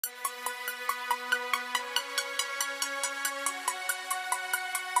I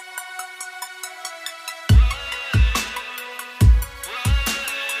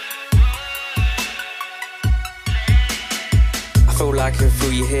feel like I can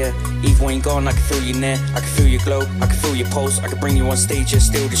feel you here. Even when you're gone, I can feel you near. I can feel your glow, I can feel your pulse. I can bring you on stage and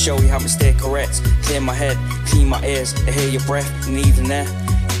still to show you how to stay correct. Clear my head, clean my ears, I hear your breath, and even there.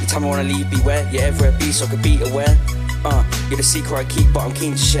 You tell me when I leave, beware. You're everywhere, be so I can be aware. You're the secret I keep, but I'm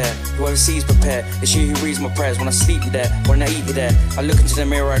keen to share. Whoever sees prepared. It's you who reads my prayers. When I sleep, you're there. When I eat, you're there. I look into the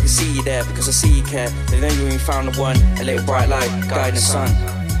mirror, I can see you there, because I see you care. Then when you found the one, a little bright light, guiding the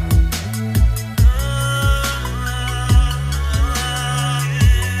sun.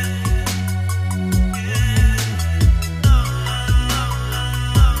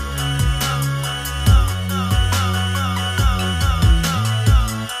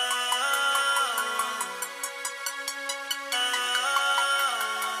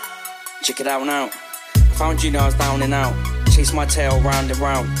 Check it out now. I found you now, I was down and out. Chased my tail round and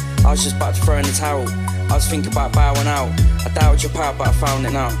round. I was just about to throw in the towel. I was thinking about bowing out. I doubted your power, but I found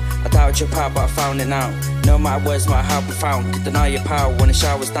it now. I doubted your power, but I found it now. No matter words, no matter how profound, could deny your power when the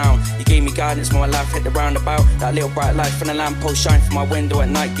shower's down. You gave me guidance when my life hit the roundabout. That little bright light from the lamppost shine from my window at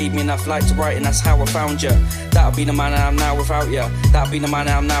night. Gave me enough light to write, and that's how I found you. That'll be the man I am now without you. That'll be the man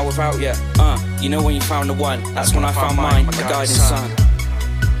I am now without you. You know when you found the one, that's when I found mine, my guiding sun.